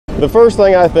The first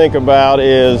thing I think about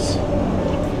is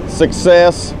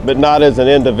success, but not as an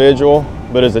individual,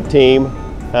 but as a team,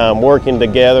 working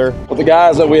together. With the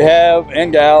guys that we have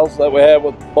and gals that we have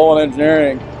with Bowen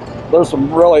Engineering, there's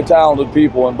some really talented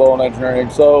people in Bowen Engineering.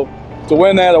 So to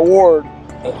win that award,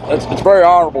 it's very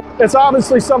honorable. It's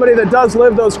obviously somebody that does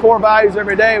live those core values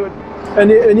every day,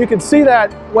 and you can see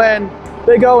that when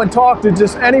they go and talk to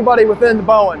just anybody within the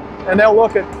Bowen, and they'll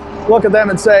look at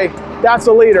them and say, that's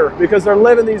a leader, because they're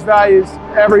living these values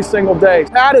every single day.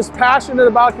 Pat is passionate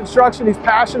about construction. He's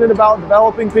passionate about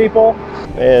developing people.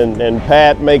 And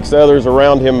Pat makes others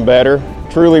around him better.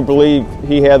 Truly believe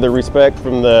he had the respect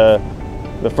from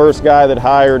the first guy that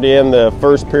hired in, the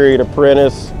first period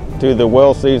apprentice, to the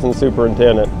well-seasoned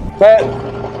superintendent. Pat,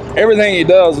 everything he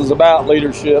does is about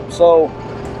leadership. So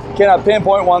can I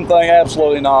pinpoint one thing?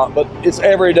 Absolutely not. But it's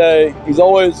every day. He's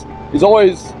always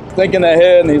thinking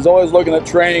ahead, and he's always looking at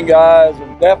training guys,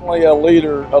 and definitely a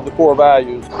leader of the core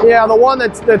values. Yeah, the one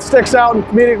that sticks out and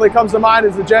immediately comes to mind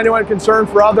is the genuine concern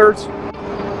for others.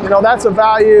 You know, that's a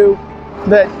value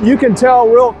that you can tell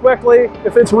real quickly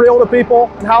if it's real to people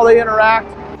and how they interact.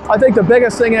 I think the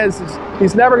biggest thing is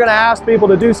he's never going to ask people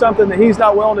to do something that he's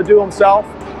not willing to do himself.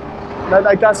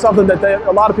 That's something that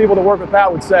a lot of people that work with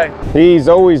Pat would say. He's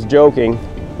always joking.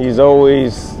 He's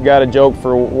always got a joke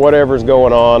for whatever's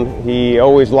going on. He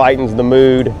always lightens the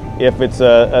mood if it's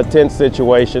a tense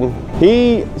situation.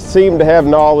 He seemed to have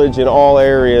knowledge in all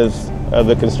areas of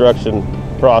the construction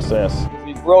process.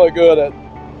 He's really good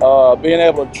at being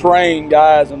able to train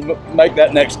guys and make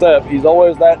that next step. He's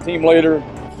always that team leader.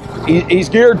 He's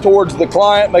geared towards the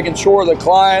client, making sure the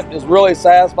client is really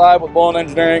satisfied with Bowen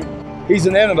Engineering. He's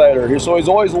an innovator, so he's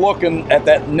always looking at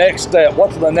that next step.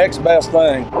 What's the next best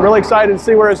thing? I'm really excited to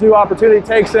see where his new opportunity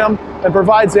takes him and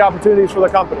provides the opportunities for the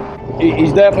company.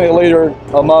 He's definitely a leader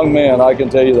among men, I can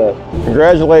tell you that.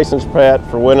 Congratulations, Pat,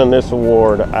 for winning this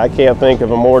award. I can't think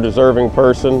of a more deserving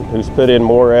person who's put in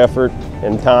more effort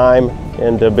and time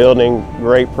into building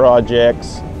great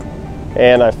projects.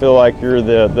 And I feel like you're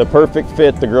the perfect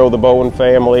fit to grow the Bowen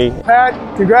family.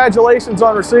 Pat, congratulations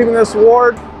on receiving this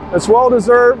award. It's well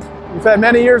deserved. You've had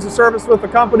many years of service with the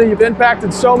company. You've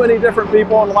impacted so many different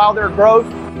people and allowed their growth.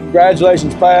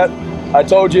 Congratulations, Pat. I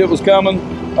told you it was coming.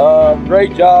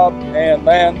 Great job, and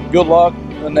man, good luck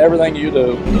in everything you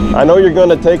do. I know you're going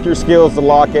to take your skills to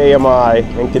Lock AMI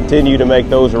and continue to make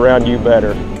those around you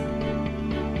better.